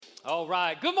All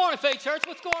right. Good morning, Faith Church.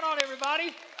 What's going on,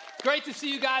 everybody? Great to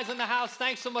see you guys in the house.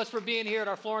 Thanks so much for being here at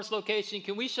our Florence location.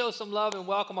 Can we show some love and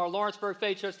welcome our Lawrenceburg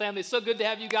Faith Church family? It's so good to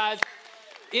have you guys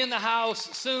in the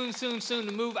house. Soon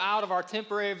to move out of our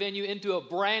temporary venue into a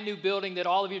brand new building that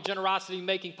all of your generosity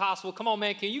making possible. Come on,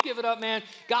 man. Can you give it up, man?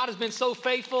 God has been so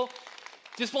faithful.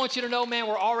 Just want you to know, man,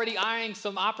 we're already eyeing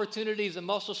some opportunities in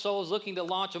Muscle Shoals, looking to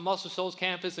launch a Muscle Shoals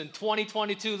campus in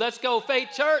 2022. Let's go, Faith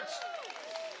Church.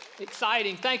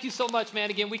 Exciting. Thank you so much,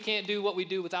 man. Again, we can't do what we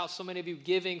do without so many of you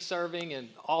giving, serving, and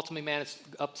ultimately, man, it's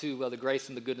up to the grace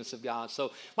and the goodness of God.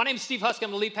 So my name is Steve Husky.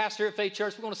 I'm the lead pastor here at Faith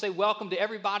Church. We're going to say welcome to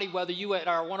everybody, whether you at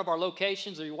one of our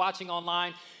locations or you're watching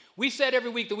online. We said every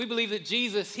week that we believe that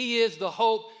Jesus, he is the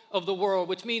hope of the world,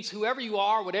 which means whoever you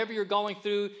are, whatever you're going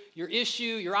through, your issue,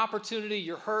 your opportunity,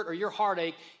 your hurt, or your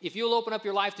heartache, if you'll open up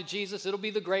your life to Jesus, it'll be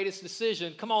the greatest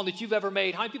decision, come on, that you've ever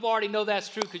made. How many people already know that's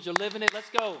true because you're living it? Let's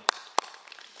go.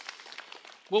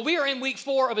 Well, we are in week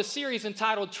 4 of a series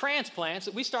entitled Transplants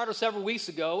that we started several weeks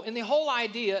ago, and the whole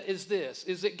idea is this,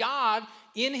 is that God,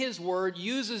 in his word,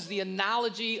 uses the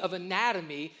analogy of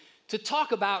anatomy to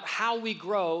talk about how we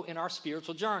grow in our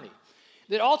spiritual journey.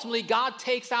 That ultimately, God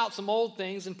takes out some old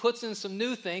things and puts in some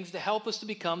new things to help us to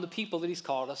become the people that he's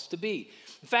called us to be.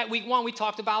 In fact, week 1, we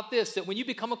talked about this, that when you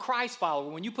become a Christ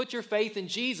follower, when you put your faith in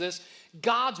Jesus,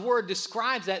 God's word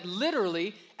describes that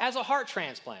literally as a heart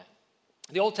transplant.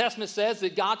 The Old Testament says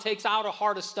that God takes out a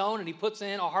heart of stone and he puts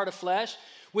in a heart of flesh,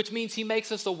 which means he makes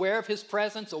us aware of his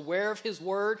presence, aware of his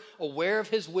word, aware of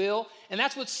his will. And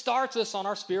that's what starts us on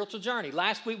our spiritual journey.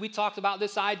 Last week, we talked about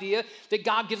this idea that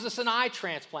God gives us an eye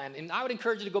transplant. And I would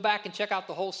encourage you to go back and check out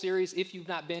the whole series if you've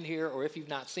not been here or if you've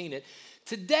not seen it.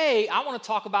 Today, I want to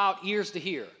talk about ears to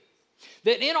hear.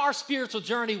 That in our spiritual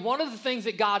journey, one of the things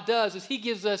that God does is he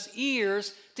gives us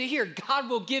ears to hear. God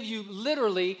will give you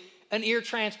literally an ear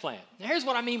transplant. Now, here's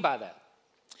what I mean by that.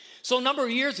 So a number of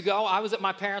years ago, I was at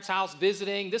my parents' house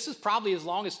visiting. This is probably as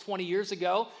long as 20 years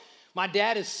ago. My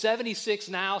dad is 76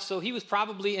 now, so he was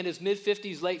probably in his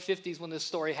mid-50s, late 50s when this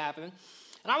story happened.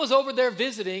 And I was over there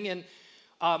visiting, and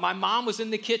my mom was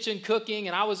in the kitchen cooking,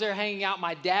 and I was there hanging out.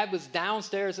 My dad was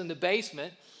downstairs in the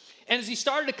basement. And as he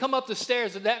started to come up the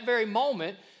stairs at that very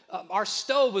moment, our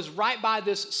stove was right by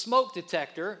this smoke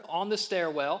detector on the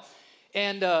stairwell.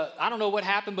 And I don't know what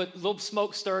happened, but a little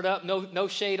smoke stirred up. No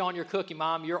shade on your cookie,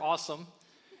 Mom. You're awesome.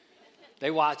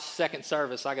 They watch second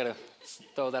service. I got to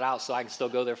throw that out so I can still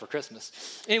go there for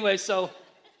Christmas. Anyway, so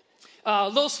a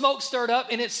little smoke stirred up,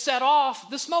 and it set off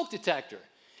the smoke detector.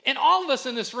 And all of us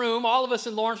in this room, all of us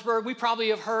in Lawrenceburg, we probably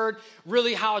have heard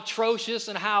really how atrocious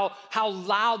and how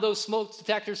loud those smoke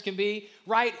detectors can be,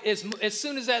 right? As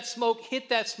soon as that smoke hit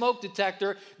that smoke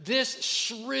detector, this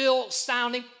shrill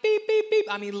sounding beep, beep, beep,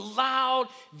 I mean loud,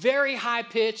 very high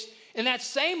pitched. In that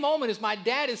same moment as my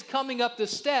dad is coming up the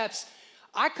steps,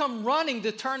 I come running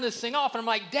to turn this thing off. And I'm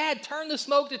like, Dad, turn the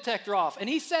smoke detector off. And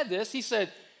he said this, he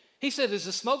said, is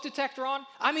the smoke detector on?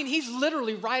 I mean, he's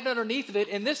literally right underneath of it,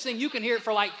 and this thing, you can hear it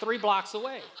for like 3 blocks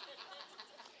away.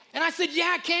 And I said,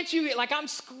 yeah, can't you hear? Like, I'm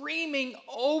screaming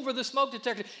over the smoke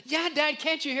detector. Yeah, Dad,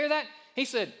 can't you hear that? He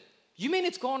said, you mean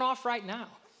it's going off right now?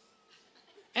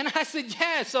 And I said,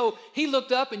 yeah. So he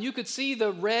looked up, and you could see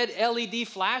the red LED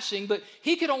flashing, but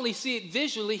he could only see it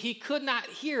visually. He could not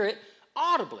hear it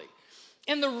audibly.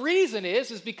 And the reason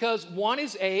is because one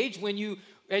is age.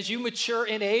 As you mature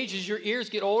in age, as your ears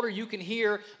get older, you can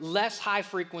hear less high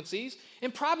frequencies.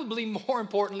 And probably more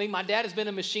importantly, my dad has been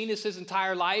a machinist his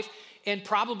entire life, and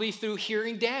probably through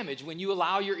hearing damage. When you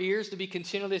allow your ears to be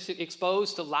continually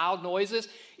exposed to loud noises,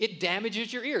 it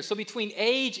damages your ears. So between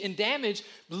age and damage,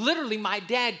 literally my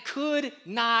dad could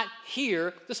not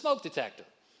hear the smoke detector.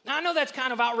 Now, I know that's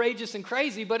kind of outrageous and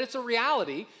crazy, but it's a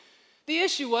reality. The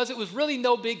issue was it was really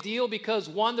no big deal because,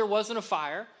 1, there wasn't a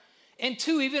fire. And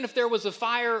 2, even if there was a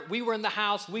fire, we were in the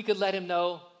house, we could let him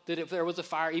know that if there was a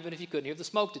fire, even if he couldn't hear the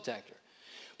smoke detector.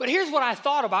 But here's what I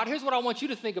thought about, here's what I want you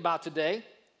to think about today,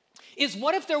 is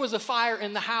what if there was a fire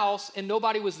in the house and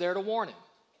nobody was there to warn him?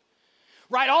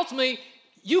 Right, ultimately,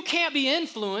 you can't be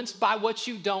influenced by what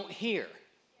you don't hear.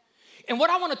 And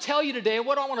what I want to tell you today,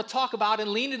 what I want to talk about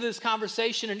and lean into this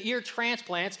conversation and ear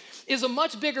transplants is a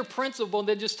much bigger principle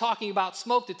than just talking about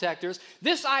smoke detectors.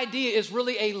 This idea is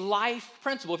really a life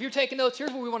principle. If you're taking notes,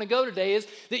 here's where we want to go today is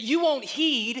that you won't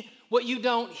heed what you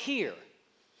don't hear.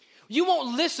 You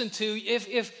won't listen to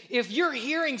if you're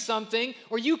hearing something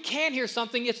or you can hear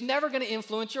something, it's never going to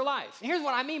influence your life. And here's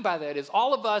what I mean by that is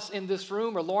all of us in this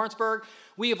room or Lawrenceburg,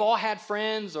 we have all had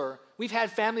friends or we've had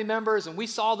family members and we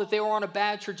saw that they were on a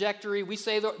bad trajectory. We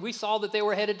saw that they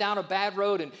were headed down a bad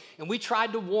road and we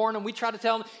tried to warn them. We tried to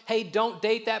tell them, hey, don't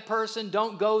date that person.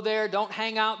 Don't go there. Don't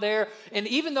hang out there. And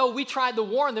even though we tried to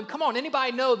warn them, come on,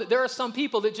 anybody know that there are some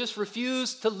people that just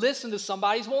refuse to listen to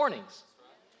somebody's warnings?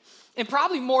 And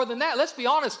probably more than that, let's be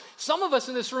honest, some of us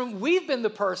in this room, we've been the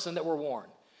person that were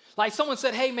warned. Like someone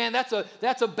said, hey man, that's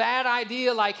a bad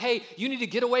idea. Like, hey, you need to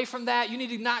get away from that. You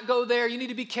need to not go there. You need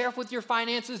to be careful with your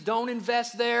finances. Don't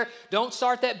invest there. Don't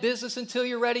start that business until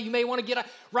you're ready. You may want to get out.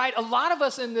 Right? A lot of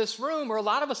us in this room or a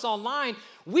lot of us online,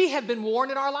 we have been warned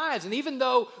in our lives. And even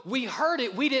though we heard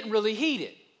it, we didn't really heed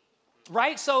it.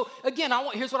 Right? So again,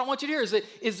 here's what I want you to hear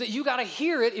is that you got to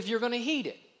hear it if you're going to heed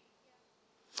it.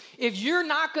 If you're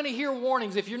not going to hear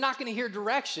warnings, if you're not going to hear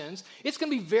directions, it's going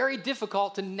to be very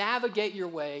difficult to navigate your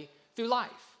way through life.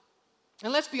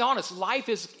 And let's be honest, life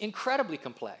is incredibly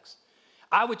complex.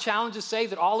 I would challenge to say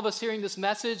that all of us hearing this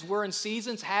message, we're in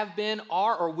seasons, have been,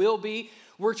 are, or will be.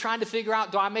 We're trying to figure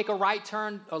out, do I make a right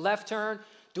turn, a left turn?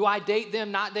 Do I date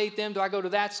them, not date them? Do I go to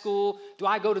that school? Do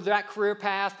I go to that career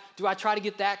path? Do I try to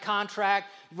get that contract?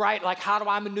 Right? Like, how do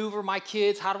I maneuver my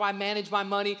kids? How do I manage my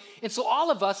money? And so all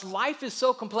of us, life is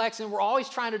so complex and we're always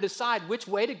trying to decide which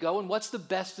way to go and what's the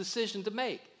best decision to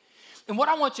make. And what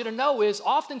I want you to know is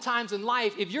oftentimes in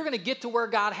life, if you're going to get to where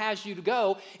God has you to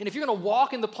go, and if you're going to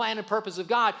walk in the plan and purpose of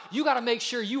God, you got to make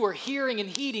sure you are hearing and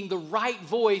heeding the right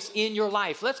voice in your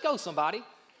life. Let's go, somebody.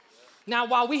 Now,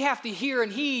 while we have to hear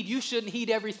and heed, you shouldn't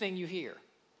heed everything you hear.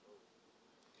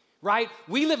 Right?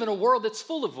 We live in a world that's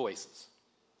full of voices.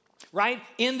 Right?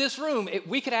 In this room,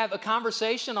 we could have a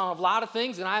conversation on a lot of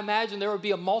things, and I imagine there would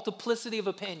be a multiplicity of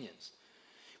opinions.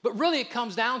 But really it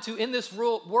comes down to, in this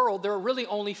world, there are really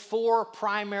only 4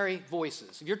 primary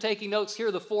voices. If you're taking notes, here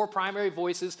are the 4 primary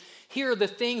voices. Here are the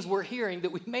things we're hearing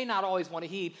that we may not always want to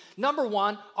heed. Number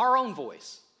 1, our own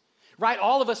voice. Right?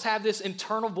 All of us have this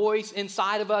internal voice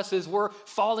inside of us as we're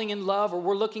falling in love or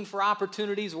we're looking for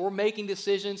opportunities or we're making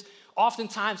decisions.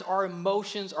 Oftentimes our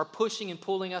emotions are pushing and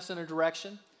pulling us in a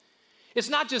direction. It's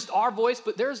not just our voice,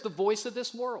 but there's the voice of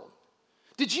this world.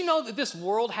 Did you know that this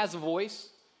world has a voice?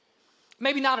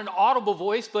 Maybe not an audible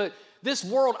voice, but this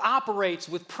world operates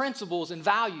with principles and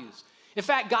values. In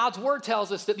fact, God's word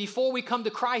tells us that before we come to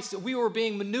Christ, that we were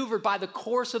being maneuvered by the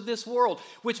course of this world,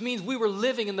 which means we were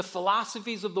living in the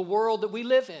philosophies of the world that we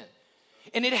live in.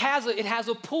 And it has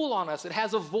a pull on us. It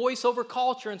has a voice over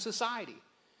culture and society.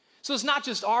 So it's not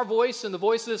just our voice and the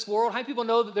voice of this world. How many people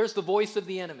know that there's the voice of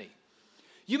the enemy?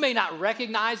 You may not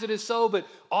recognize it as so, but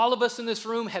all of us in this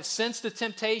room have sensed the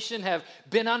temptation, have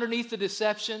been underneath the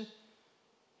deception.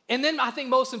 And then I think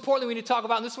most importantly, we need to talk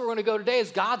about, and this is where we're going to go today,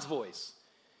 is God's voice.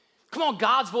 Come on,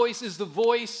 God's voice is the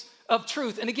voice of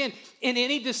truth. And again, in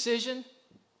any decision,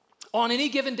 on any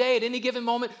given day, at any given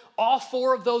moment, all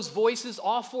 4 of those voices,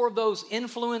 all 4 of those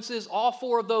influences, all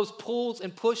 4 of those pulls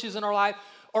and pushes in our life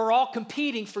are all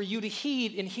competing for you to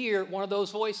heed and hear one of those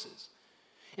voices.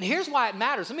 And here's why it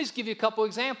matters. Let me just give you a couple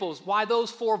examples why those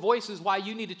 4 voices, why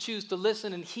you need to choose to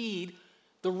listen and heed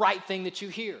the right thing that you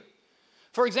hear.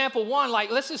 For example, 1,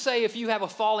 like let's just say if you have a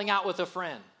falling out with a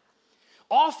friend.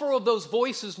 All 4 of those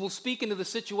voices will speak into the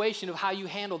situation of how you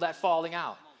handle that falling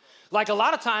out. Like a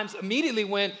lot of times, immediately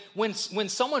when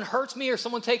someone hurts me or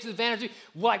someone takes advantage of me,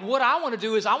 like what I want to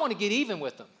do is I want to get even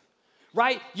with them,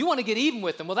 right? You want to get even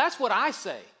with them. Well, that's what I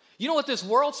say. You know what this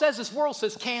world says? This world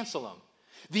says cancel them.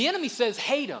 The enemy says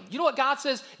hate them. You know what God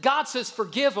says? God says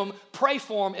forgive them, pray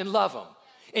for them, and love them.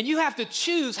 And you have to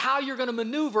choose how you're going to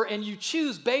maneuver, and you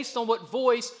choose based on what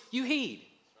voice you heed.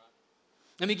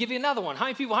 Let me give you another one.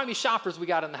 How many shoppers we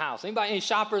got in the house? Any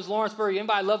shoppers, Lawrenceburg?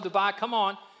 Anybody love to buy? Come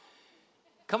on.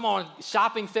 Come on.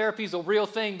 Shopping therapy is a real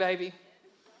thing, baby.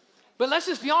 But let's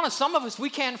just be honest. Some of us, we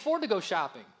can't afford to go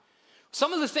shopping.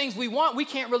 Some of the things we want, we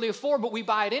can't really afford, but we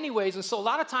buy it anyways. And so a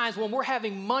lot of times when we're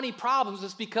having money problems,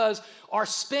 it's because our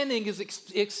spending is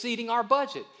exceeding our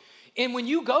budget. And when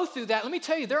you go through that, let me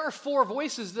tell you, there are 4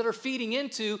 voices that are feeding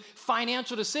into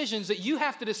financial decisions that you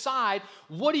have to decide,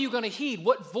 what are you going to heed?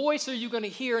 What voice are you going to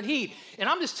hear and heed? And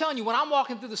I'm just telling you, when I'm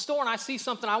walking through the store and I see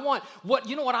something I want,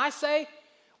 you know what I say?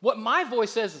 What my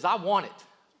voice says is, I want it.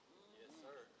 Yes,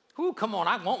 sir. Ooh, come on,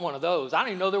 I want one of those. I didn't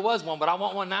even know there was one, but I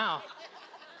want one now.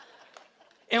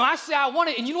 And when I say I want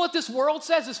it, and you know what this world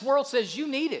says? This world says you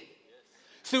need it.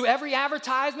 Through every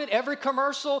advertisement, every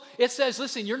commercial, it says,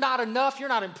 listen, you're not enough, you're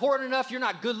not important enough, you're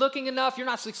not good looking enough, you're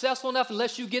not successful enough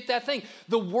unless you get that thing.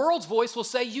 The world's voice will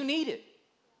say you need it.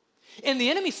 And the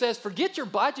enemy says, forget your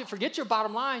budget, forget your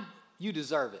bottom line, you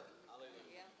deserve it.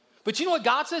 But you know what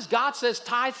God says? God says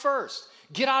tithe first.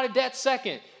 Get out of debt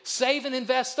second. Save and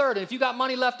invest third. And if you got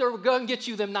money left over, go and get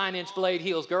you them 9-inch blade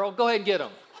heels, girl. Go ahead and get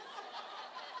them.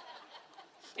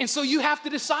 And so you have to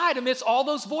decide amidst all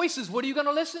those voices, what are you going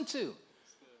to listen to?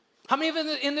 How many of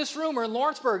you in this room or in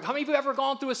Lawrenceburg, how many of you have ever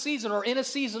gone through a season or in a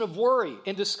season of worry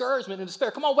and discouragement and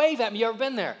despair? Come on, wave at me. You ever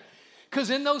been there? Because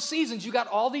in those seasons, you got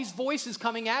all these voices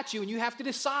coming at you, and you have to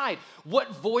decide,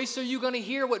 what voice are you going to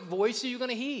hear? What voice are you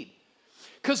going to heed?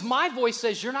 Because my voice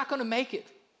says, you're not going to make it.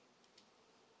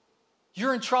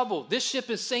 You're in trouble. This ship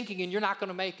is sinking, and you're not going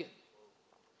to make it.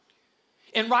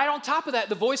 And right on top of that,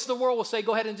 the voice of the world will say,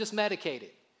 go ahead and just medicate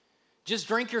it. Just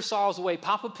drink your sorrows away.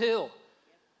 Pop a pill.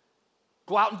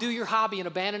 Go out and do your hobby and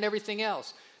abandon everything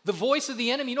else. The voice of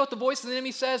the enemy, you know what the voice of the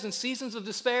enemy says in seasons of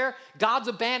despair? God's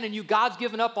abandoned you, God's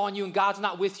given up on you, and God's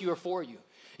not with you or for you.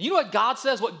 You know what God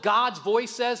says, what God's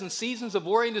voice says in seasons of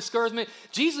worry and discouragement?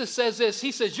 Jesus says this,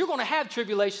 he says, you're going to have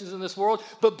tribulations in this world,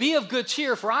 but be of good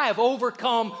cheer, for I have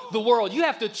overcome the world. You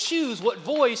have to choose what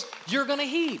voice you're going to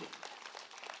heed.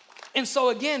 And so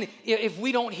again, if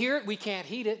we don't hear it, we can't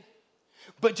heed it.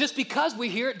 But just because we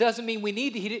hear it doesn't mean we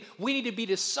need to heed it. We need to be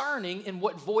discerning in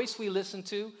what voice we listen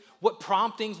to, what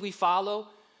promptings we follow,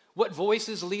 what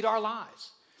voices lead our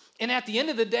lives. And at the end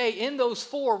of the day, in those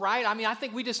four, right, I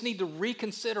think we just need to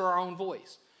reconsider our own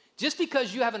voice. Just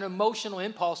because you have an emotional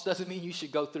impulse doesn't mean you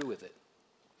should go through with it.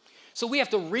 So we have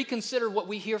to reconsider what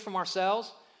we hear from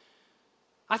ourselves.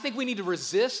 I think we need to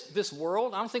resist this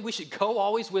world. I don't think we should go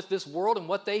always with this world and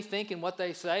what they think and what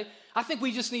they say. I think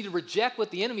we just need to reject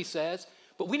what the enemy says.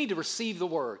 But we need to receive the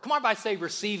word. Come on, everybody say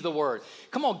receive the word.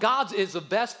 Come on, God's is the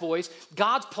best voice.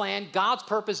 God's plan, God's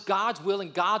purpose, God's will,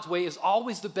 and God's way is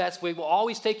always the best way. Will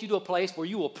always take you to a place where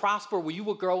you will prosper, where you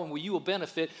will grow, and where you will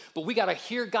benefit. But we got to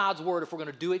hear God's word if we're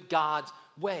going to do it God's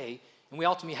way. And we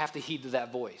ultimately have to heed to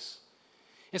that voice.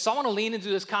 And so I want to lean into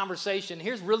this conversation.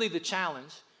 Here's really the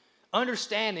challenge.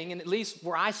 Understanding, and at least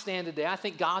where I stand today, I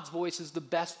think God's voice is the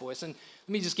best voice. And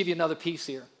let me just give you another piece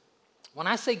here. When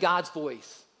I say God's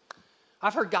voice,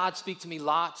 I've heard God speak to me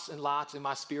lots and lots in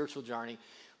my spiritual journey,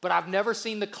 but I've never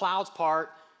seen the clouds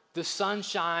part, the sun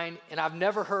shine, and I've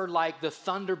never heard like the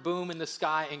thunder boom in the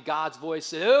sky and God's voice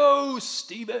say, oh,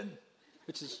 Stephen,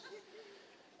 which is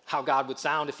how God would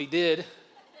sound if he did.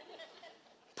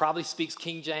 Probably speaks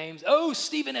King James. Oh,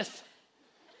 Stepheneth,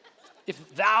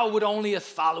 if thou would only have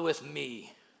followeth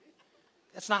me.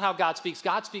 That's not how God speaks.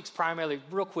 God speaks primarily,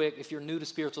 real quick, if you're new to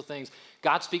spiritual things,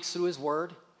 God speaks through his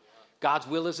word. God's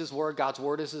will is his word. God's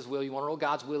word is his will. You want to know what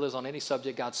God's will is on any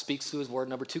subject, God speaks through his word.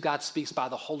 Number two, God speaks by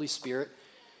the Holy Spirit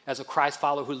as a Christ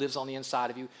follower who lives on the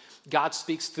inside of you. God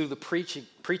speaks through the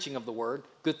preaching of the word.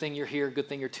 Good thing you're here. Good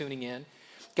thing you're tuning in.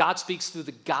 God speaks through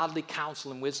the godly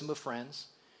counsel and wisdom of friends.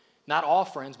 Not all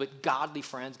friends, but godly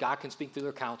friends. God can speak through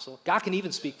their counsel. God can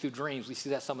even speak through dreams. We see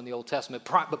that some in the Old Testament,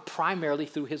 but primarily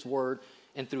through his word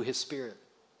and through his spirit.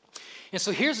 And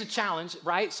so here's the challenge,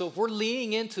 right? So if we're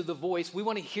leaning into the voice, we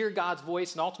want to hear God's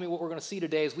voice, and ultimately what we're going to see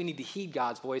today is we need to heed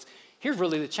God's voice. Here's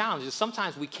really the challenge is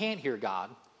sometimes we can't hear God,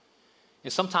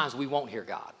 and sometimes we won't hear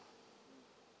God.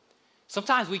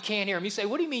 Sometimes we can't hear him. You say,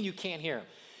 what do you mean you can't hear him?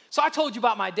 So I told you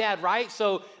about my dad, right?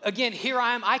 So again, here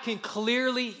I am. I can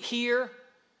clearly hear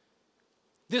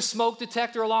this smoke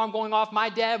detector alarm going off. My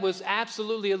dad was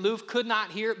absolutely aloof, could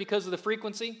not hear it because of the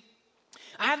frequency.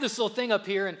 I have this little thing up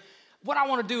here, and what I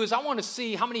want to do is I want to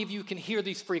see how many of you can hear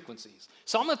these frequencies.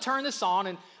 So I'm going to turn this on,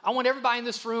 and I want everybody in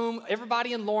this room,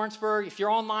 everybody in Lawrenceburg, if you're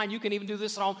online, you can even do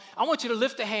this at home. I want you to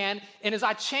lift a hand, and as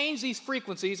I change these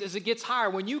frequencies, as it gets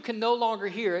higher, when you can no longer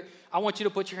hear it, I want you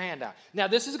to put your hand out. Now,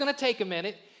 this is going to take a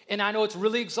minute, and I know it's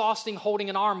really exhausting holding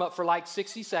an arm up for like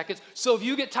 60 seconds. So if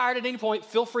you get tired at any point,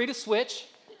 feel free to switch.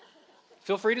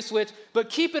 Feel free to switch,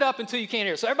 but keep it up until you can't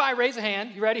hear. So everybody raise a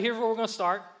hand. You ready? Here's where we're going to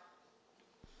start.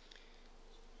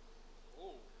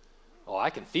 Oh, I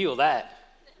can feel that.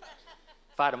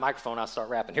 If I had a microphone, I'll start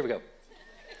rapping. Here we go.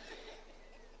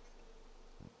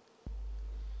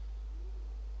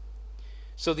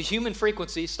 So the human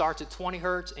frequency starts at 20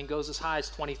 hertz and goes as high as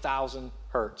 20,000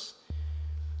 hertz.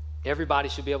 Everybody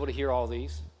should be able to hear all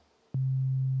these.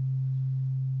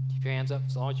 Keep your hands up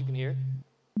as long as you can hear it.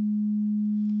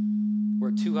 We're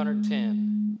at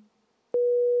 210.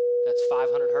 That's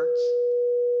 500 hertz.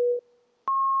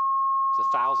 It's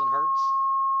 1,000 hertz.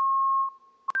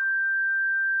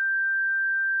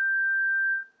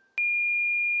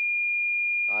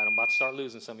 All right, I'm about to start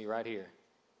losing some of you right here.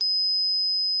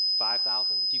 It's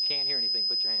 5,000. If you can't hear anything,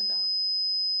 put your hand down.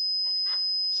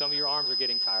 Some of your arms are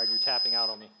getting tired. You're tapping out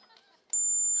on me.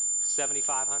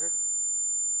 7,500.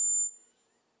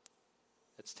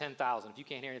 That's 10,000. If you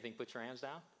can't hear anything, put your hands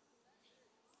down.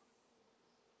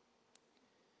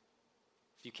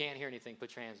 If you can't hear anything,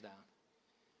 put your hands down.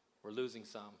 We're losing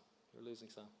some. We're losing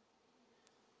some.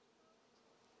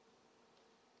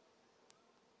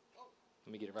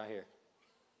 Let me get it right here.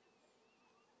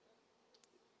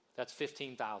 That's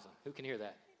 15,000. Who can hear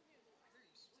that?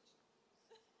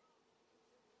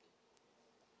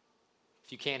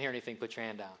 If you can't hear anything, put your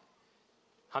hand down.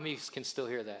 How many can still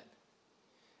hear that?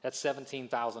 That's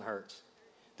 17,000 hertz.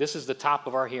 This is the top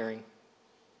of our hearing.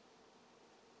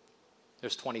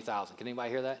 There's 20,000. Can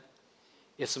anybody hear that?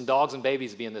 If some dogs and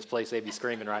babies be in this place, they'd be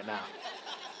screaming right now.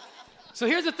 So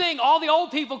here's the thing. All the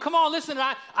old people, come on, listen.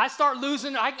 I start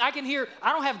losing. I can hear.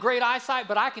 I don't have great eyesight,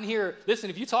 but I can hear. Listen,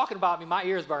 if you're talking about me, my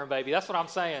ears burn, baby. That's what I'm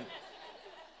saying.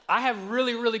 I have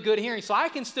really, really good hearing. So I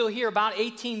can still hear about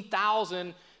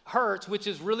 18,000 hertz, which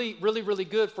is really, really, really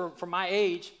good for my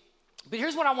age. But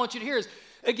here's what I want you to hear is,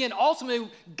 again, ultimately,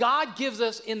 God gives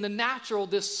us in the natural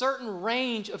this certain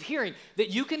range of hearing that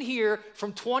you can hear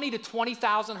from 20 to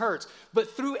 20,000 hertz.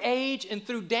 But through age and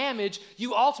through damage,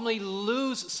 you ultimately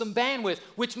lose some bandwidth,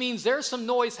 which means there's some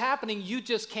noise happening, you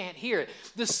just can't hear it.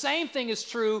 The same thing is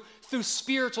true through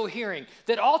spiritual hearing,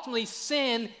 that ultimately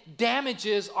sin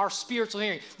damages our spiritual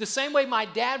hearing. The same way my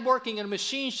dad working in a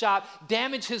machine shop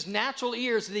damaged his natural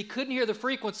ears that he couldn't hear the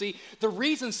frequency, the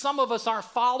reason some of us aren't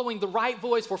following the right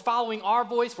voice, we're following our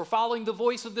voice, we're following the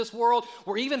voice of this world,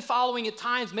 we're even following at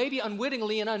times, maybe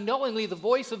unwittingly and unknowingly, the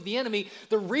voice of the enemy.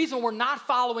 The reason we're not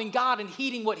following God and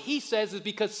heeding what he says is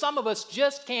because some of us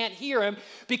just can't hear him,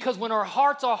 because when our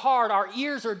hearts are hard, our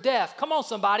ears are deaf. Come on,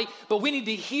 somebody. But we need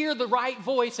to hear the right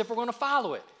voice if we're going to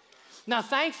follow it. Now,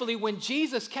 thankfully, when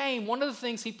Jesus came, one of the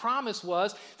things he promised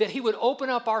was that he would open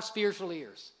up our spiritual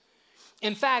ears.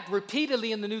 In fact,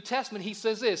 repeatedly in the New Testament, he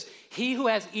says this: he who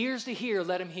has ears to hear,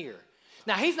 let him hear.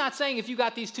 Now, he's not saying if you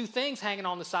got these two things hanging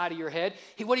on the side of your head.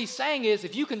 What he's saying is,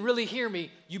 if you can really hear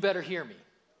me, you better hear me.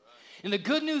 And the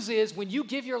good news is, when you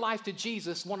give your life to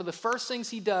Jesus, one of the first things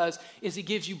he does is he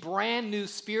gives you brand new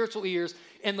spiritual ears,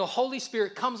 and the Holy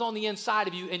Spirit comes on the inside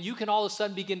of you, and you can all of a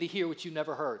sudden begin to hear what you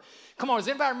never heard. Come on, does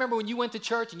anybody remember when you went to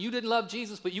church and you didn't love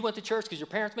Jesus, but you went to church because your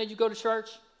parents made you go to church?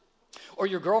 Or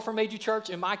your girlfriend made you church,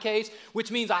 in my case,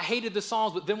 which means I hated the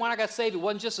songs, but then when I got saved, it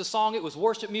wasn't just a song, it was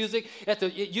worship music. It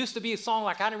used to be a song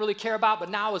like I didn't really care about, but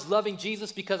now I was loving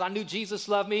Jesus because I knew Jesus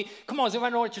loved me. Come on, does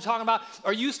anybody know what you're talking about?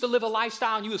 Or you used to live a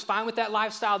lifestyle and you was fine with that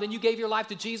lifestyle, then you gave your life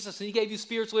to Jesus and he gave you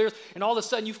spiritual ears, and all of a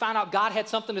sudden you found out God had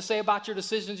something to say about your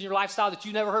decisions and your lifestyle that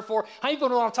you never heard before. How many people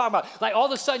know what I'm talking about? Like all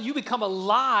of a sudden you become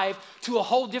alive to a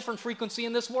whole different frequency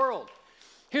in this world.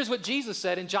 Here's what Jesus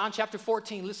said in John chapter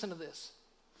 14. Listen to this.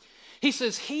 He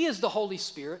says, he is the Holy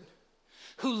Spirit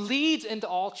who leads into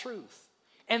all truth,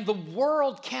 and the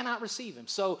world cannot receive him.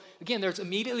 So again, there's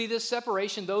immediately this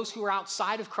separation. Those who are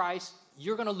outside of Christ,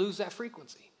 you're going to lose that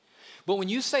frequency. But when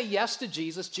you say yes to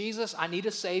Jesus, Jesus, I need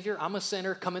a Savior, I'm a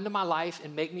sinner, come into my life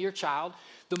and make me your child.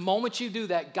 The moment you do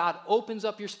that, God opens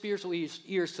up your spiritual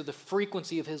ears to the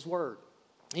frequency of his word.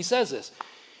 He says this.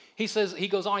 He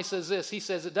goes on, he says this. He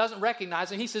says, it doesn't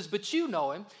recognize him. He says, but you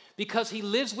know him because he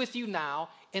lives with you now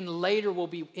and later will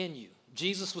be in you.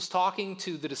 Jesus was talking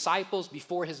to the disciples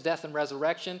before his death and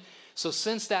resurrection. So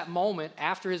since that moment,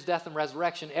 after his death and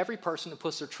resurrection, every person that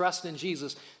puts their trust in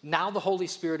Jesus, now the Holy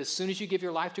Spirit, as soon as you give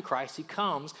your life to Christ, he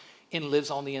comes and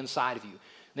lives on the inside of you. And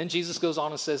then Jesus goes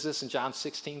on and says this in John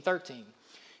 16:13.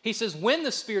 He says, when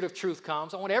the Spirit of truth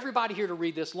comes, I want everybody here to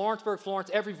read this, Lawrenceburg, Florence,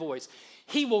 every voice.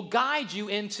 He will guide you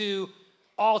into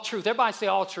all truth. Everybody say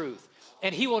all truth.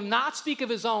 And he will not speak of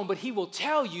his own, but he will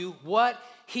tell you what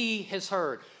he has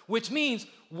heard. Which means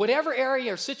whatever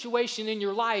area or situation in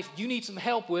your life you need some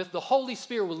help with, the Holy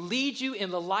Spirit will lead you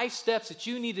in the life steps that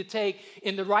you need to take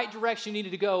in the right direction you need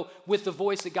to go with the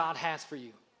voice that God has for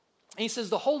you. And he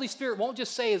says the Holy Spirit won't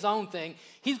just say his own thing.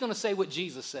 He's going to say what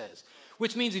Jesus says.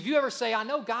 Which means if you ever say, I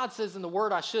know God says in the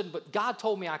word I shouldn't, but God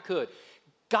told me I could.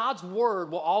 God's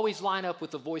word will always line up with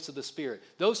the voice of the Spirit.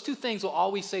 Those two things will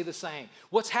always say the same.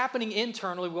 What's happening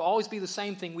internally will always be the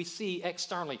same thing we see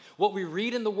externally. What we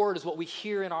read in the word is what we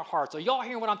hear in our hearts. Are y'all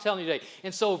hearing what I'm telling you today?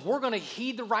 And so if we're going to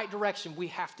heed the right direction, we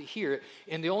have to hear it.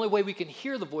 And the only way we can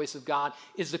hear the voice of God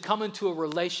is to come into a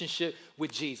relationship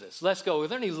with Jesus. Let's go. Are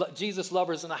there any Jesus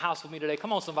lovers in the house with me today?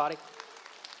 Come on, somebody.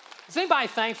 Is anybody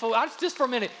thankful? Just for a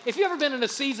minute, if you've ever been in a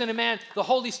season and man, the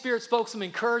Holy Spirit spoke some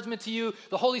encouragement to you,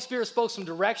 the Holy Spirit spoke some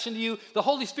direction to you, the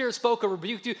Holy Spirit spoke a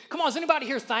rebuke to you. Come on, is anybody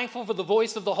here thankful for the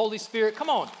voice of the Holy Spirit? Come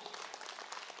on.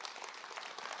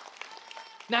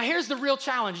 Now here's the real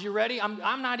challenge. You ready? I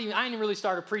ain't even really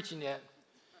started preaching yet,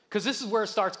 because this is where it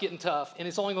starts getting tough, and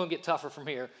it's only going to get tougher from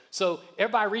here. So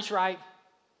everybody reach right.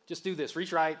 Just do this.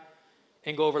 Reach right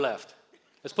and go over left.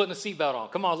 Let's put the seatbelt on.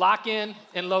 Come on, lock in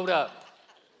and load up.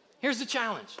 Here's the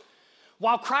challenge.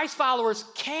 While Christ followers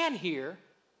can hear,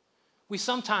 we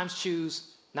sometimes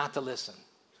choose not to listen.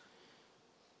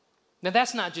 Now,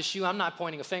 that's not just you. I'm not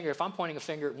pointing a finger. If I'm pointing a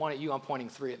finger at one at you, I'm pointing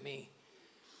three at me.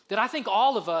 That I think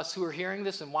all of us who are hearing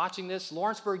this and watching this,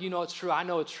 Lawrenceburg, you know it's true. I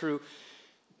know it's true.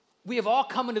 We have all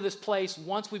come into this place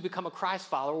once we become a Christ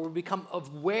follower, where we become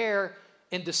aware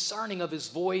and discerning of his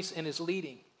voice and his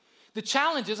leading. The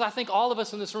challenge is, I think all of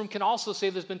us in this room can also say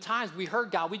there's been times we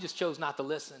heard God, we just chose not to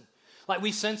listen. Like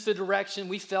we sensed the direction,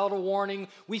 we felt a warning,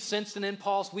 we sensed an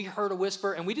impulse, we heard a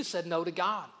whisper, and we just said no to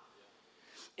God.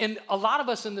 And a lot of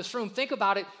us in this room, think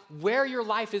about it, where your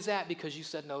life is at because you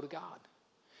said no to God.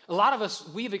 A lot of us,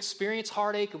 we've experienced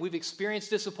heartache and we've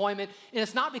experienced disappointment, and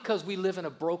it's not because we live in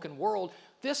a broken world.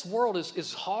 This world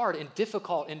is hard and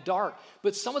difficult and dark,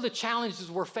 but some of the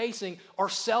challenges we're facing are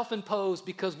self-imposed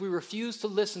because we refuse to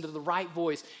listen to the right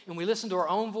voice, and we listen to our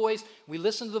own voice, we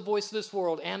listen to the voice of this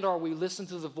world, and/or we listen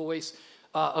to the voice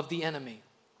of the enemy.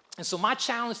 And so my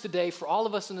challenge today for all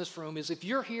of us in this room is, if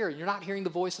you're here and you're not hearing the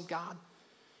voice of God,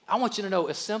 I want you to know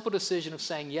a simple decision of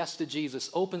saying yes to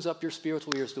Jesus opens up your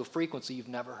spiritual ears to a frequency you've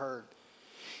never heard.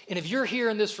 And if you're here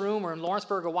in this room or in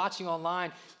Lawrenceburg or watching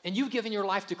online and you've given your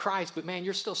life to Christ, but man,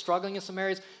 you're still struggling in some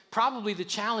areas, probably the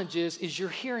challenge is you're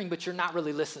hearing, but you're not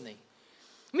really listening.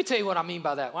 Let me tell you what I mean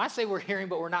by that. When I say we're hearing,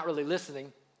 but we're not really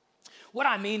listening, what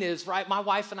I mean is, right, my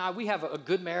wife and I, we have a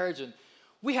good marriage, and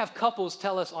we have couples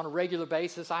tell us on a regular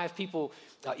basis. I have people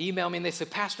email me and they say,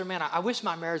 Pastor, man, I wish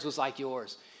my marriage was like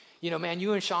yours. You know, man,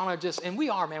 you and Sean are just, and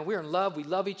we are, man, we're in love. We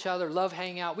love each other, love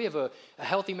hanging out. We have a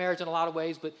healthy marriage in a lot of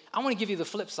ways, but I want to give you the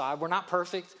flip side. We're not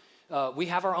perfect. We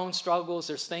have our own struggles.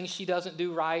 There's things she doesn't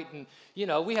do right, and, you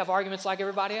know, we have arguments like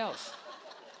everybody else.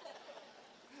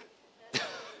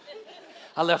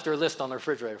 I left her a list on the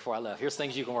refrigerator before I left. Here's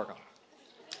things you can work on.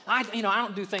 I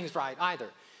don't do things right either.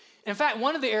 In fact,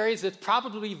 one of the areas that's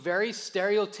probably very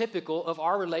stereotypical of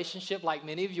our relationship, like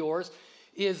many of yours,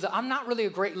 is I'm not really a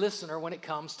great listener when it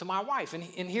comes to my wife. And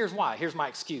here's why. Here's my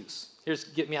excuse. Here's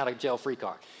get me out of jail free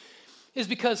card. Is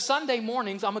because Sunday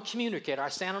mornings, I'm a communicator. I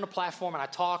stand on a platform and I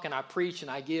talk and I preach and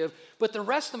I give. But the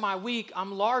rest of my week,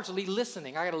 I'm largely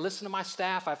listening. I got to listen to my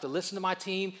staff. I have to listen to my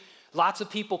team. Lots of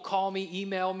people call me,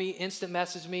 email me, instant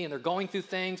message me, and they're going through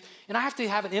things. And I have to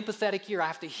have an empathetic ear. I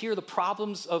have to hear the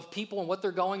problems of people and what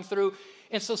they're going through.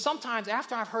 And so sometimes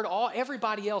after I've heard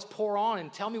everybody else pour on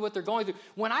and tell me what they're going through,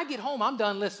 when I get home, I'm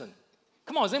done listening.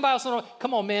 Come on, does anybody else know?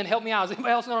 Come on, man, help me out. Does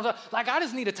anybody else know what I'm talking? Like, I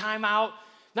just need a timeout.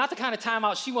 Not the kind of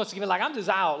timeout she wants to give me. Like, I'm just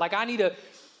out. Like, I need a...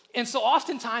 And so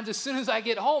oftentimes, as soon as I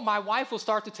get home, my wife will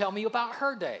start to tell me about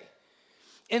her day.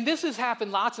 And this has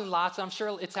happened lots and lots. I'm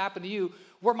sure it's happened to you,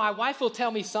 where my wife will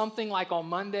tell me something like on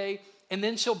Monday, and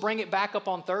then she'll bring it back up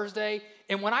on Thursday.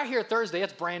 And when I hear Thursday,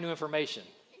 it's brand new information.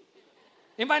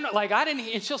 Anybody know? Like,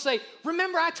 and she'll say,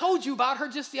 remember, I told you about her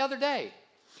just the other day.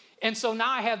 And so now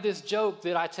I have this joke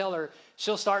that I tell her.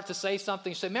 She'll start to say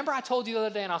something. She'll say, remember, I told you the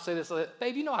other day, and I'll say this,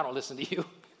 babe, you know I don't listen to you.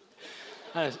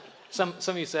 Some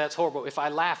of you say that's horrible. If I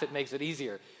laugh, it makes it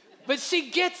easier. But she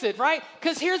gets it, right?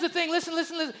 Because here's the thing.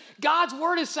 Listen. God's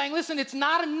word is saying, listen, it's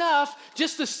not enough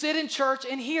just to sit in church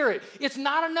and hear it. It's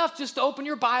not enough just to open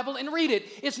your Bible and read it.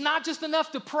 It's not just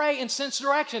enough to pray and sense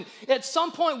direction. At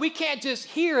some point, we can't just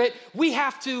hear it. We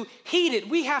have to heed it.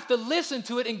 We have to listen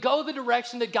to it and go the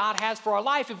direction that God has for our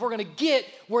life if we're going to get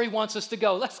where he wants us to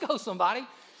go. Let's go, somebody.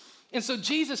 And so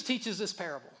Jesus teaches this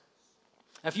parable.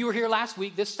 Now, if you were here last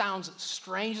week, this sounds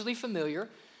strangely familiar.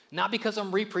 Not because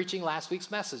I'm re-preaching last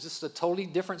week's message. This is a totally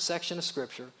different section of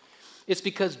Scripture. It's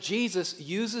because Jesus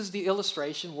uses the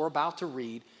illustration we're about to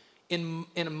read in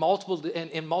multiple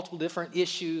different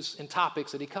issues and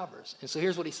topics that he covers. And so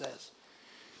here's what he says.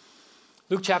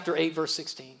 Luke chapter 8, verse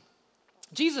 16.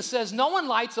 Jesus says, no one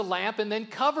lights a lamp and then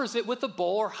covers it with a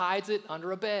bowl or hides it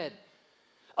under a bed.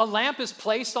 A lamp is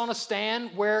placed on a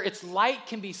stand where its light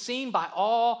can be seen by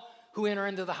all who enter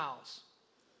into the house.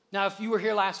 Now, if you were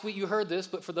here last week, you heard this,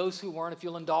 but for those who weren't, if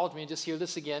you'll indulge me and just hear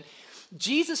this again,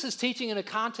 Jesus is teaching in a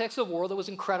context of a world that was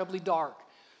incredibly dark.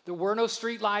 There were no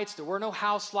street lights. There were no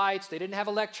house lights. They didn't have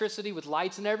electricity with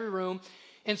lights in every room.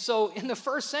 And so in the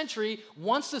first century,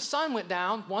 once the sun went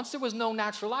down, once there was no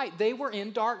natural light, they were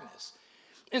in darkness.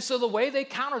 And so the way they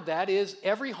countered that is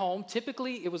every home,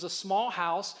 typically it was a small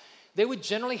house, they would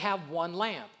generally have one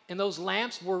lamp. And those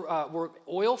lamps were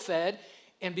oil-fed.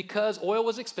 And because oil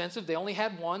was expensive, they only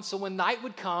had one. So when night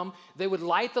would come, they would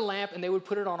light the lamp and they would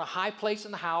put it on a high place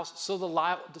in the house so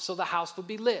the house would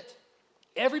be lit.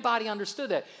 Everybody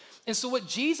understood that. And so what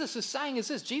Jesus is saying is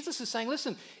this. Jesus is saying,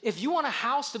 listen, if you want a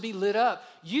house to be lit up,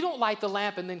 you don't light the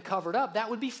lamp and then cover it up. That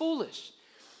would be foolish.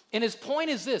 And his point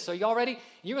is this. Are y'all ready?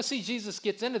 You're going to see Jesus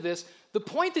gets into this. The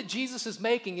point that Jesus is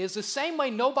making is the same way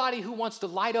nobody who wants to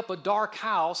light up a dark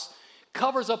house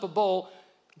covers up a bowl.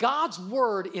 God's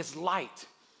word is light.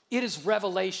 It is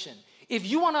revelation. If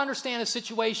you want to understand a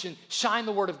situation, shine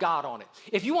the word of God on it.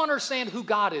 If you want to understand who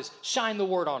God is, shine the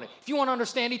word on it. If you want to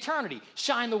understand eternity,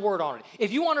 shine the word on it.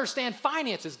 If you want to understand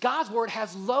finances, God's word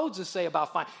has loads to say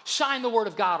about finance. Shine the word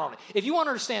of God on it. If you want to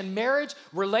understand marriage,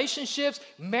 relationships,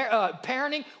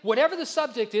 parenting, whatever the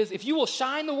subject is, if you will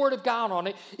shine the word of God on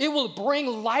it, it will bring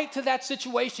light to that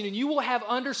situation and you will have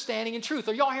understanding and truth.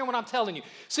 Are y'all hearing what I'm telling you?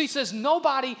 So he says,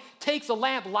 nobody takes a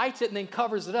lamp, lights it, and then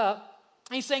covers it up.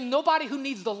 And he's saying nobody who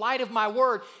needs the light of my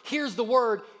word hears the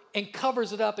word and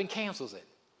covers it up and cancels it.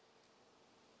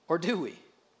 Or do we?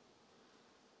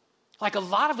 Like a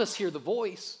lot of us hear the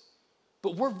voice,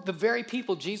 but we're the very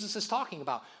people Jesus is talking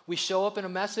about. We show up in a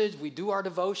message, we do our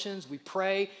devotions, we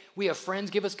pray, we have friends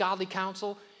give us godly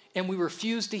counsel, and we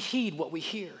refuse to heed what we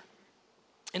hear.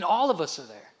 And all of us are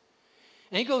there.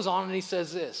 And he goes on and he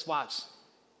says this, watch.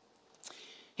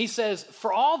 He says,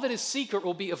 for all that is secret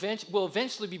will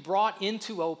eventually be brought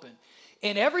into open,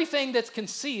 and everything that's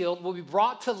concealed will be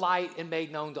brought to light and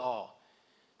made known to all.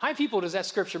 How many people does that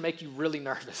scripture make you really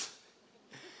nervous?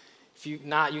 If you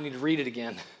not, you need to read it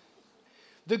again.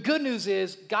 The good news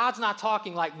is God's not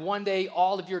talking like one day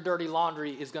all of your dirty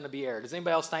laundry is going to be aired. Is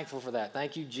anybody else thankful for that?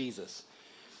 Thank you, Jesus.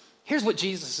 Here's what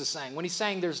Jesus is saying. When he's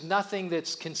saying there's nothing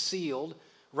that's concealed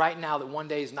right now that one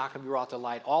day is not going to be brought to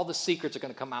light, all the secrets are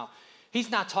going to come out. He's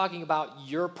not talking about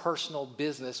your personal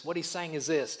business. What he's saying is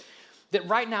this, that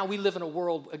right now we live in a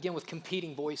world, again, with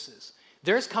competing voices.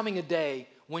 There's coming a day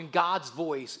when God's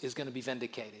voice is going to be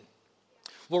vindicated.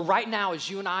 Well, right now, as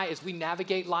you and I, as we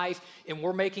navigate life and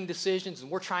we're making decisions and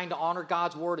we're trying to honor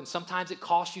God's word, and sometimes it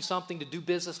costs you something to do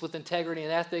business with integrity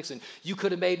and ethics, and you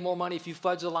could have made more money if you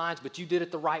fudged the lines, but you did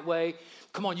it the right way.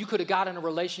 Come on, you could have got in a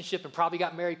relationship and probably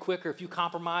got married quicker if you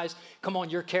compromised, come on,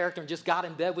 your character and just got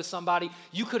in bed with somebody.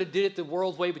 You could have did it the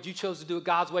world's way, but you chose to do it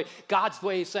God's way. God's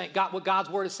way is saying, what God's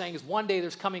word is saying is one day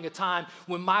there's coming a time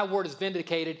when my word is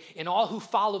vindicated, and all who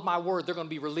followed my word, they're going to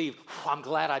be relieved. I'm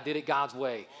glad I did it God's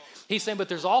way. He's saying, but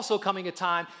there's also coming a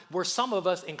time where some of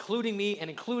us, including me and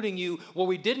including you, where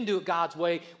we didn't do it God's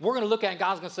way, we're going to look at it and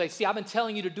God's going to say, see, I've been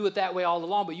telling you to do it that way all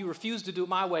along, but you refuse to do it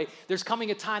my way. There's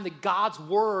coming a time that God's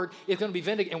word is going to be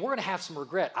vindicated, and we're going to have some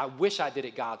regret. I wish I did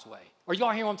it God's way. Are you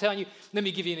all hearing what I'm telling you? Let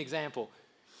me give you an example.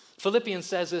 Philippians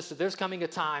says this, that there's coming a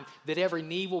time that every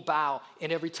knee will bow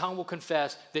and every tongue will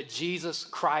confess that Jesus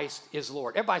Christ is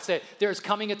Lord. Everybody say, there's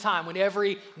coming a time when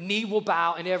every knee will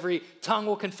bow and every tongue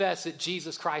will confess that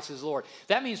Jesus Christ is Lord.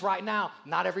 That means right now,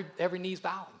 not every knee's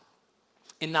bowing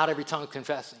and not every tongue is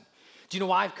confessing. Do you know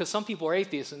why? Because some people are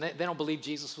atheists and they don't believe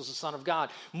Jesus was the Son of God.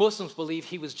 Muslims believe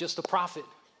he was just a prophet.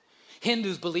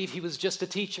 Hindus believe he was just a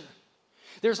teacher.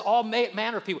 There's all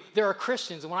manner of people. There are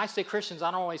Christians, and when I say Christians,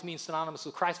 I don't always mean synonymous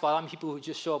with Christ follower. I mean people who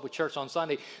just show up with church on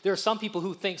Sunday. There are some people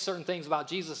who think certain things about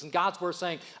Jesus, and God's word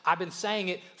saying, I've been saying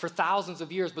it for thousands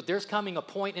of years, but there's coming a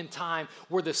point in time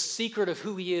where the secret of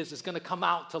who he is going to come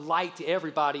out to light to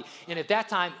everybody, and at that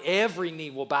time, every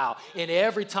knee will bow, and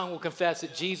every tongue will confess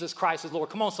that Jesus Christ is Lord.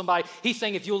 Come on, somebody. He's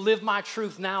saying, if you'll live my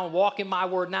truth now and walk in my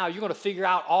word now, you're going to figure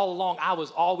out all along I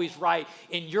was always right.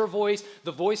 In your voice,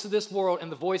 the voice of this world, and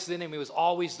the voice of the enemy was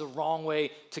always the wrong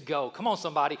way to go. Come on,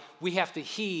 somebody. We have to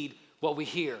heed what we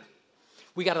hear.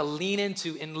 We got to lean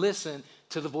into and listen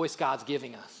to the voice God's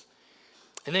giving us.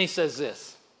 And then he says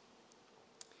this.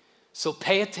 So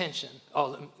pay attention.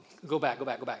 Oh, go back.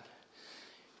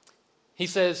 He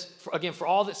says, for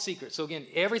all that's secret. So again,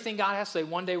 everything God has to say,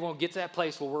 one day we're going to get to that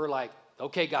place where we're like,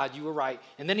 okay, God, you were right.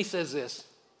 And then he says this.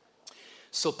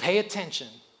 So pay attention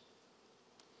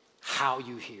how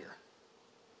you hear.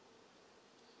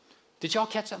 Did y'all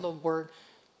catch that little word?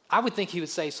 I would think he would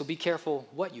say, so be careful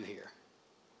what you hear.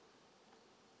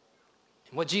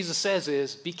 And what Jesus says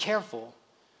is, be careful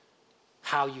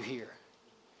how you hear.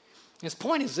 And his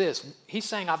point is this. He's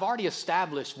saying, I've already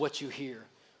established what you hear.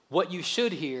 What you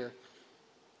should hear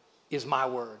is my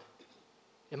word.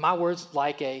 And my word's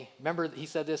remember he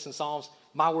said this in Psalms,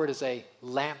 my word is a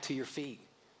lamp to your feet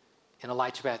and a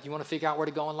light to your path. You want to figure out where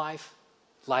to go in life?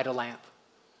 Light a lamp.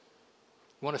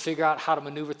 You want to figure out how to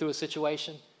maneuver through a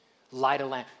situation? Light a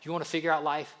lamp. You want to figure out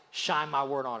life? Shine my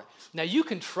word on it. Now, you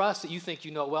can trust that you think you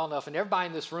know it well enough, and everybody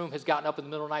in this room has gotten up in the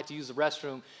middle of the night to use the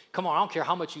restroom. Come on, I don't care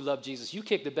how much you love Jesus. You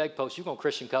kick the bedpost, you're going to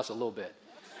Christian cuss a little bit.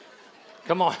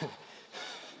 Come on.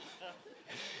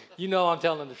 You know I'm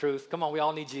telling them the truth. Come on, we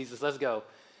all need Jesus. Let's go.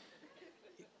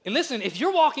 And listen, if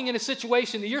you're walking in a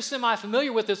situation that you're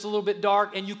semi-familiar with that's a little bit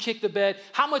dark and you kick the bed,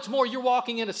 how much more you're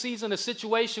walking in a season, a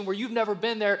situation where you've never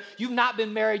been there, you've not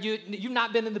been married, you've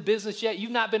not been in the business yet,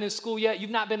 you've not been in school yet, you've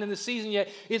not been in the season yet,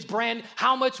 it's brand,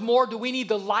 how much more do we need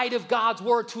the light of God's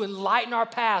word to enlighten our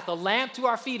path, a lamp to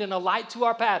our feet and a light to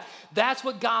our path? That's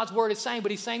what God's word is saying,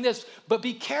 but he's saying this, but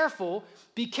be careful,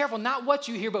 not what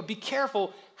you hear, but be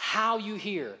careful how you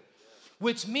hear.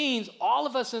 Which means all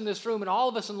of us in this room and all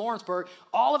of us in Lawrenceburg,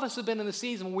 all of us have been in the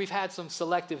season when we've had some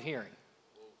selective hearing.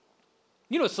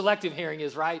 You know what selective hearing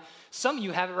is, right? Some of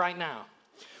you have it right now.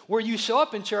 Where you show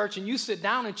up in church and you sit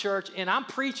down in church and I'm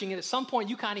preaching and at some point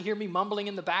you kind of hear me mumbling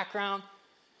in the background,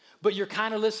 but you're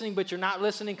kind of listening, but you're not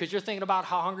listening because you're thinking about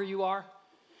how hungry you are.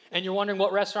 And you're wondering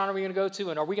what restaurant are we going to go to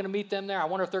and are we going to meet them there? I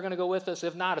wonder if they're going to go with us.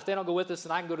 If not, if they don't go with us,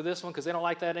 then I can go to this one because they don't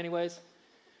like that anyways.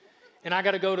 And I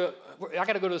got to go to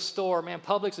the store. Man,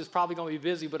 Publix is probably going to be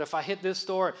busy, but if I hit this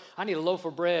store, I need a loaf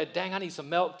of bread. Dang, I need some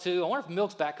milk too. I wonder if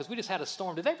milk's back because we just had a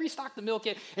storm. Did they restock the milk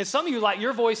yet? And some of you, like,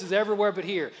 your voice is everywhere but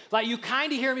here. Like, you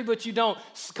kind of hear me, but you don't.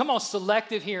 Come on,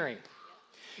 selective hearing.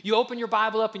 You open your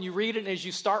Bible up and you read it, and as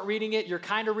you start reading it, you're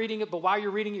kind of reading it, but while you're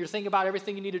reading it, you're thinking about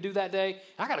everything you need to do that day.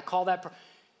 I got to call that.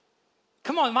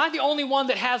 Come on, am I the only one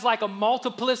that has like a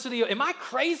multiplicity? Am I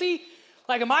crazy?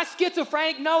 Like, am I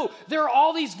schizophrenic? No, there are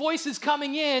all these voices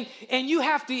coming in, and you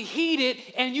have to heed it,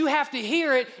 and you have to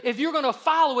hear it if you're going to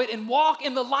follow it and walk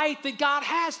in the light that God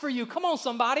has for you. Come on,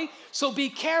 somebody. So be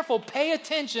careful. Pay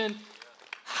attention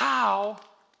how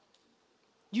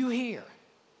you hear.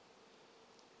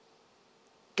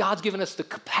 God's given us the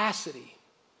capacity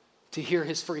to hear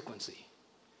his frequency.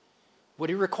 What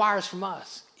he requires from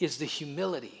us is the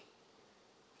humility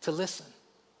to listen.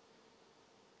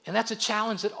 And that's a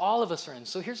challenge that all of us are in.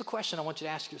 So here's a question I want you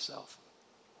to ask yourself.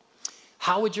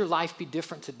 How would your life be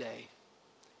different today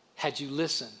had you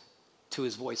listened to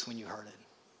his voice when you heard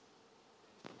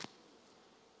it?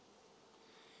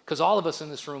 Because all of us in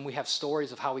this room, we have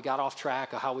stories of how we got off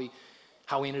track, of how we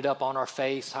ended up on our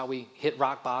face, how we hit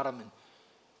rock bottom. And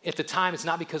at the time, it's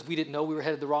not because we didn't know we were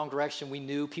headed the wrong direction. We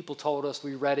knew, people told us,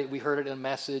 we read it, we heard it in a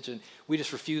message, and we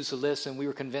just refused to listen. We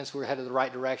were convinced we were headed the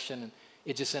right direction, and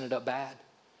it just ended up bad.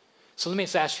 So let me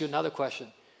just ask you another question.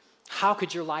 How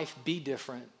could your life be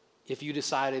different if you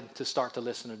decided to start to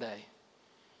listen today?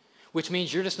 Which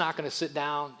means you're just not going to sit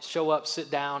down, show up, sit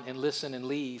down, and listen and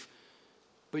leave,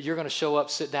 but you're going to show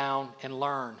up, sit down, and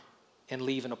learn, and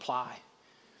leave and apply.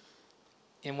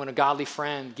 And when a godly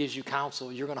friend gives you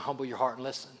counsel, you're going to humble your heart and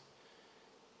listen.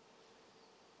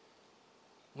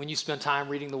 When you spend time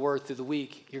reading the word through the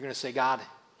week, you're going to say, God,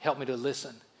 help me to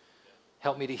listen.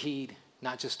 Help me to heed,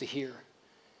 not just to hear.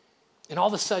 And all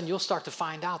of a sudden, you'll start to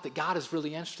find out that God is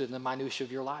really interested in the minutiae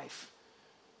of your life.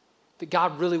 That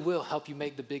God really will help you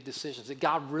make the big decisions. That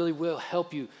God really will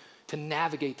help you to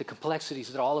navigate the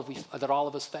complexities that all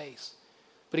of us face.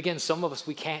 But again, some of us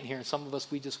we can't hear, and some of us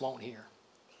we just won't hear.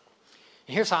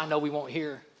 And here's how I know we won't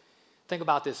hear. Think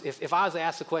about this. If I was to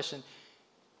ask the question,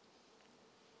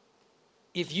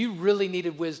 if you really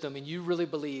needed wisdom and you really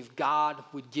believe God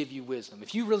would give you wisdom,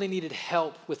 if you really needed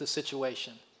help with a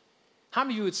situation, how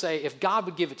many of you would say, if God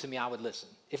would give it to me, I would listen?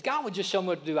 If God would just show me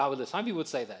what to do, I would listen. How many of you would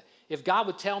say that? If God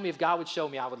would tell me, if God would show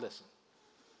me, I would listen.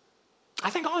 I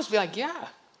think I'll just be like, yeah.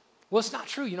 Well, it's not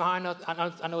true. You know how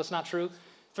I know it's not true?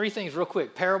 3 things real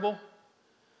quick. Parable,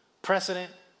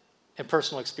 precedent, and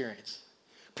personal experience.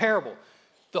 Parable.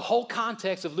 The whole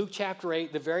context of Luke chapter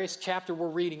 8, the various chapter we're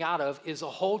reading out of, is a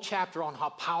whole chapter on how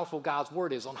powerful God's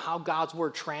word is, on how God's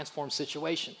word transforms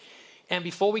situation. And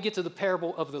before we get to the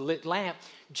parable of the lit lamp,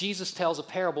 Jesus tells a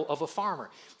parable of a farmer.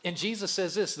 And Jesus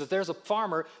says this, that there's a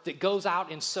farmer that goes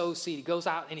out and sows seed. He goes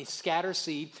out and he scatters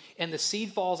seed, and the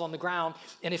seed falls on the ground,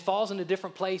 and it falls into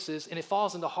different places, and it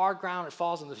falls into hard ground, it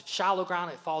falls into shallow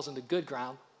ground, it falls into good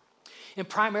ground. And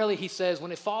primarily, he says,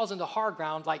 when it falls into hard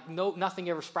ground, like nothing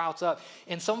ever sprouts up.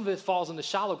 And some of it falls into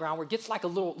shallow ground where it gets like a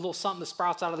little something that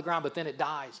sprouts out of the ground, but then it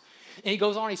dies. And he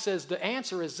goes on, he says, the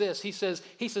answer is this. He says,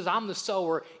 I'm the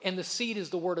sower, and the seed is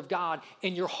the word of God,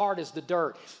 and your heart is the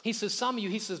dirt. He says, some of you,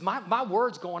 he says, my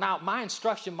word's going out, my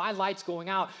instruction, my light's going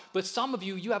out, but some of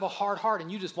you, you have a hard heart,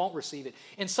 and you just won't receive it.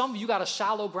 And some of you got a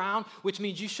shallow ground, which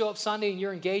means you show up Sunday, and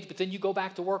you're engaged, but then you go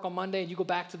back to work on Monday, and you go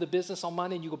back to the business on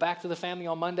Monday, and you go back to the family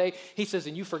on Monday. He says,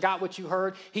 and you forgot what you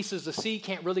heard. He says, the seed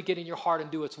can't really get in your heart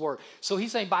and do its work. So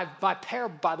he's saying, by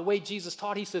parable, by the way Jesus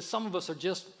taught, he says, some of us are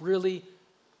just really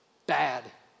bad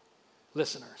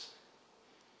listeners.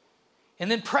 And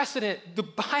then precedent, the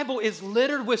Bible is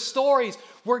littered with stories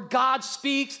where God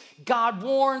speaks, God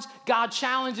warns, God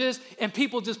challenges, and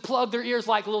people just plug their ears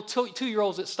like little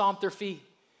 2-year-olds that stomp their feet.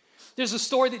 There's a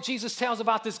story that Jesus tells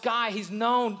about this guy. He's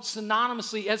known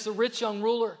synonymously as the rich young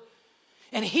ruler.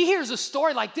 And he hears a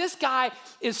story like this guy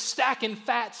is stacking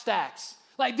fat stacks.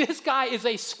 Like this guy is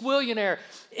a squillionaire.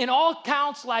 In all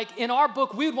counts, like in our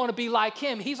book, we would want to be like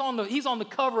him. He's on the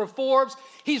cover of Forbes.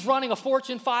 He's running a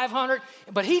Fortune 500.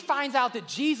 But he finds out that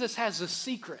Jesus has the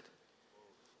secret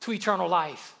to eternal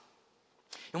life.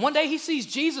 And one day he sees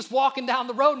Jesus walking down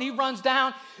the road and he runs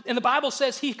down, and the Bible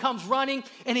says he comes running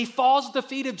and he falls at the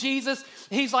feet of Jesus.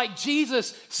 He's like,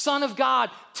 Jesus, Son of God,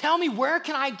 tell me, where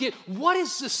can I get, what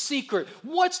is the secret?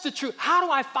 What's the truth? How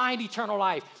do I find eternal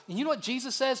life? And you know what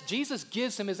Jesus says? Jesus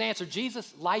gives him his answer.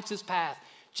 Jesus lights his path.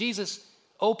 Jesus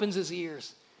opens his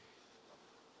ears.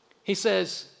 He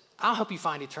says, I'll help you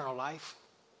find eternal life.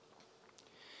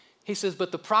 He says,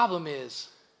 but the problem is,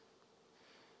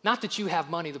 not that you have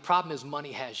money, the problem is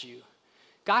money has you.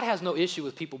 God has no issue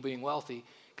with people being wealthy.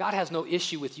 God has no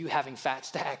issue with you having fat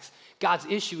stacks. God's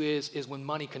issue is when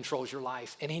money controls your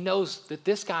life. And he knows that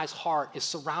this guy's heart is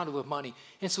surrounded with money.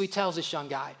 And so he tells this young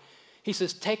guy, he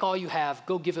says, take all you have,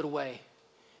 go give it away,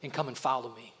 and come and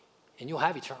follow me, and you'll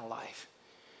have eternal life.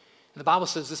 And the Bible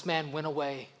says this man went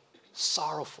away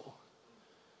sorrowful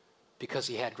because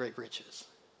he had great riches.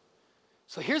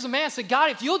 So here's a man said, God,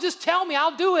 if you'll just tell me,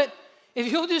 I'll do it. If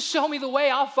you'll just show me the way,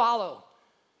 I'll follow.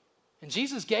 And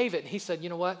Jesus gave it, and he said, you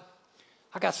know what?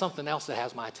 I got something else that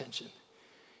has my attention.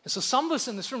 And so some of us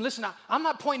in this room, listen, I'm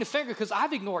not pointing a finger because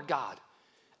I've ignored God.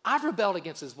 I've rebelled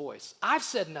against his voice. I've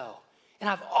said no. And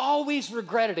I've always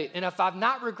regretted it. And if I've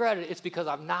not regretted it, it's because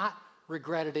I've not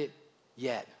regretted it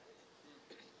yet.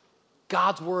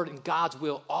 God's word and God's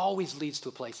will always leads to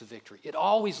a place of victory. It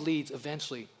always leads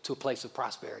eventually to a place of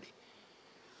prosperity.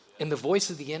 And the voice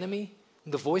of the enemy,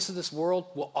 the voice of this world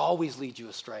will always lead you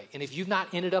astray. And if you've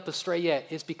not ended up astray yet,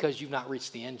 it's because you've not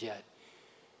reached the end yet.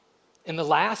 And the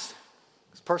last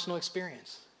is personal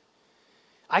experience.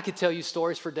 I could tell you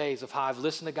stories for days of how I've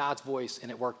listened to God's voice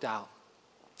and it worked out.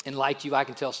 And like you, I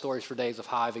can tell stories for days of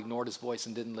how I've ignored his voice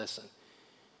and didn't listen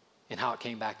and how it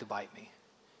came back to bite me.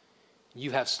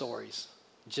 You have stories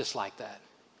just like that.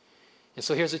 And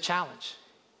so here's a challenge.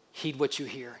 Heed what you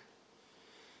hear.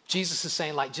 Jesus is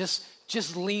saying, like, just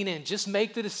lean in. Just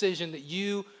make the decision that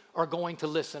you are going to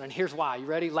listen. And here's why. You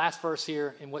ready? Last verse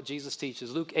here in what Jesus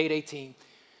teaches. Luke 8:18.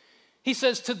 He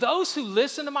says, to those who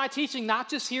listen to my teaching, not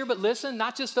just hear but listen,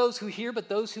 not just those who hear but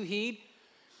those who heed,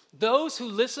 those who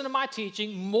listen to my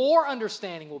teaching, more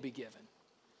understanding will be given.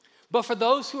 But for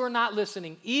those who are not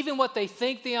listening, even what they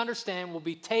think they understand will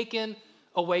be taken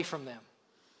away from them.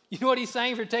 You know what he's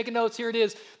saying? If you're taking notes, here it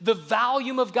is. The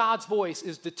volume of God's voice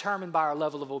is determined by our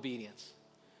level of obedience.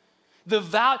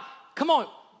 Come on,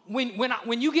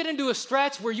 when you get into a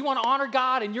stretch where you want to honor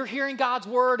God and you're hearing God's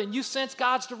word and you sense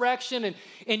God's direction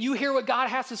and you hear what God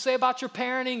has to say about your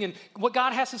parenting and what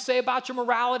God has to say about your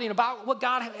morality and about what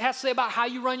God has to say about how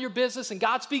you run your business, and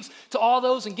God speaks to all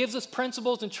those and gives us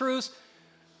principles and truths,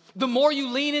 the more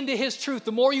you lean into his truth,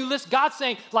 the more you listen. God's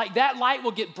saying, like, that light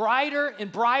will get brighter and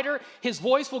brighter. His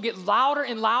voice will get louder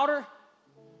and louder.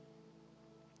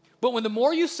 But when the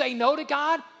more you say no to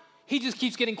God, he just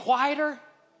keeps getting quieter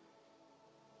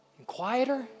and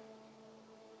quieter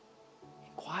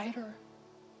and quieter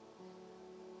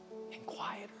and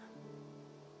quieter.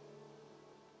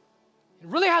 It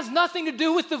really has nothing to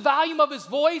do with the volume of his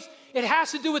voice. It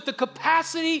has to do with the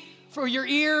capacity for your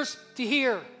ears to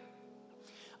hear.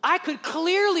 I could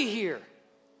clearly hear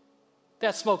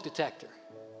that smoke detector.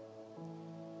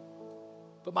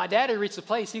 But my dad had reached a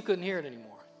place he couldn't hear it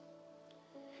anymore.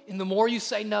 And the more you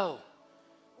say no,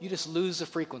 you just lose the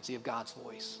frequency of God's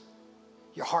voice.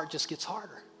 Your heart just gets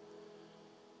harder.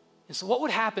 And so what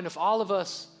would happen if all of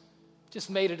us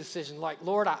just made a decision like,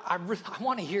 Lord, I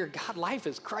want to hear God, life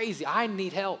is crazy. I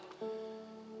need help.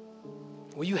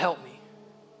 Will you help me?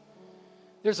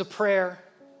 There's a prayer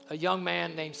a young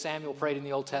man named Samuel prayed in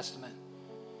the Old Testament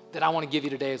that I want to give you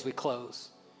today as we close.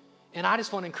 And I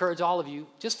just want to encourage all of you,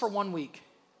 just for 1 week,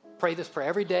 pray this prayer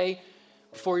every day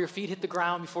before your feet hit the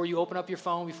ground, before you open up your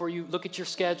phone, before you look at your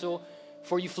schedule,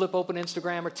 before you flip open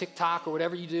Instagram or TikTok or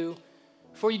whatever you do,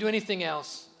 before you do anything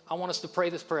else. I want us to pray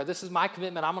this prayer. This is my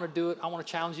commitment. I'm going to do it. I want to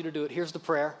challenge you to do it. Here's the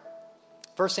prayer.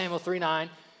 1 Samuel 3:9.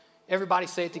 Everybody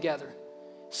say it together.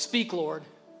 Speak, Lord.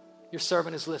 Your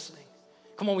servant is listening.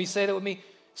 Come on, will you say that with me?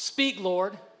 Speak,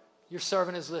 Lord. Your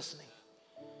servant is listening.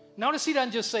 Notice he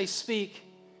doesn't just say speak.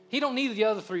 He don't need the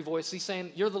other three voices. He's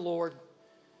saying, you're the Lord.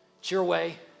 It's your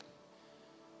way.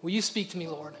 Will you speak to me,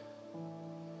 Lord?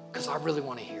 Because I really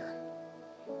want to hear.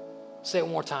 Say it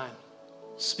one more time.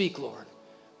 Speak, Lord,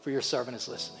 for your servant is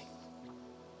listening.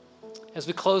 As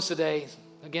we close today,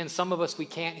 again, some of us we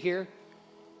can't hear,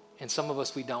 and some of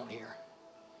us we don't hear.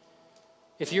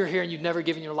 If you're here and you've never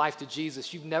given your life to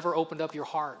Jesus, you've never opened up your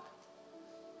heart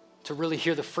to really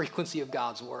hear the frequency of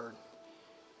God's word.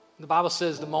 The Bible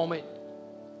says the moment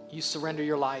you surrender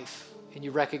your life and you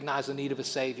recognize the need of a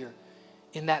Savior,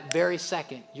 in that very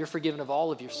second, you're forgiven of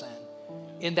all of your sin.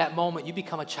 In that moment, you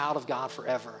become a child of God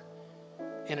forever.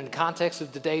 And in the context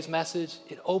of today's message,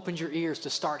 it opens your ears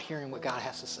to start hearing what God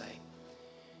has to say.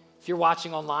 If you're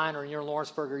watching online or you're in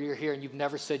Lawrenceburg or you're here and you've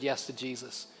never said yes to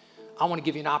Jesus, I want to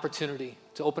give you an opportunity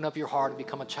to open up your heart and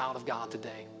become a child of God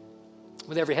today.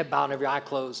 With every head bowed and every eye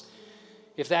closed.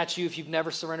 If that's you, if you've never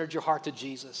surrendered your heart to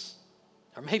Jesus,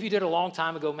 or maybe you did a long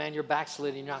time ago, man, you're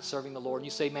backslidden and you're not serving the Lord, and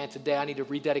you say, man, today I need to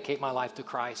rededicate my life to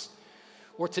Christ.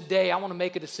 Or today I want to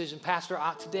make a decision. Pastor,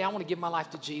 today I want to give my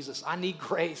life to Jesus. I need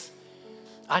grace.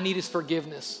 I need his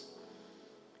forgiveness.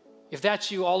 If that's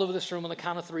you all over this room on the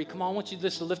count of 3, come on, I want you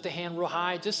just to lift a hand real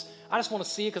high. I just want to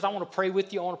see it because I want to pray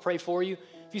with you. I want to pray for you.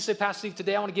 If you say, Pastor Steve,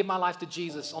 today I want to give my life to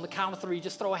Jesus. On the count of 3,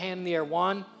 just throw a hand in the air.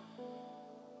 1,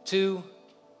 2,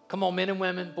 come on, men and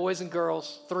women, boys and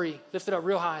girls. 3, lift it up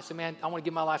real high. Say, man, I want to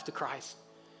give my life to Christ.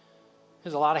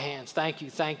 There's a lot of hands. Thank you,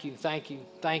 thank you, thank you,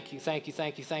 thank you, thank you,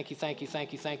 thank you, thank you, thank you,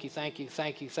 thank you, thank you, thank you,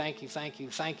 thank you, thank you, thank you,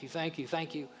 thank you, thank you,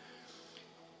 thank you.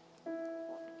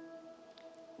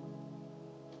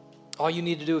 All you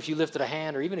need to do if you lifted a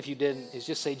hand, or even if you didn't, is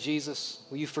just say, Jesus,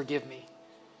 will you forgive me?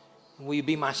 And will you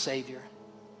be my Savior?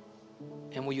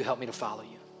 And will you help me to follow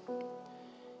you?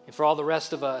 And for all the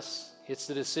rest of us, it's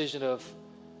the decision of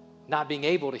not being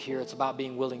able to hear. It's about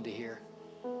being willing to hear.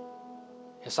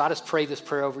 And so I just pray this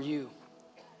prayer over you.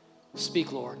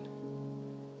 Speak, Lord.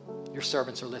 Your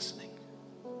servants are listening.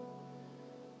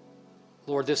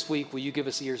 Lord, this week, will you give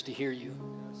us ears to hear you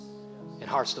and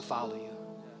hearts to follow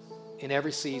you in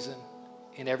every season,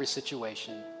 in every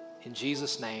situation. In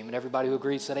Jesus' name. And everybody who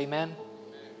agreed said amen.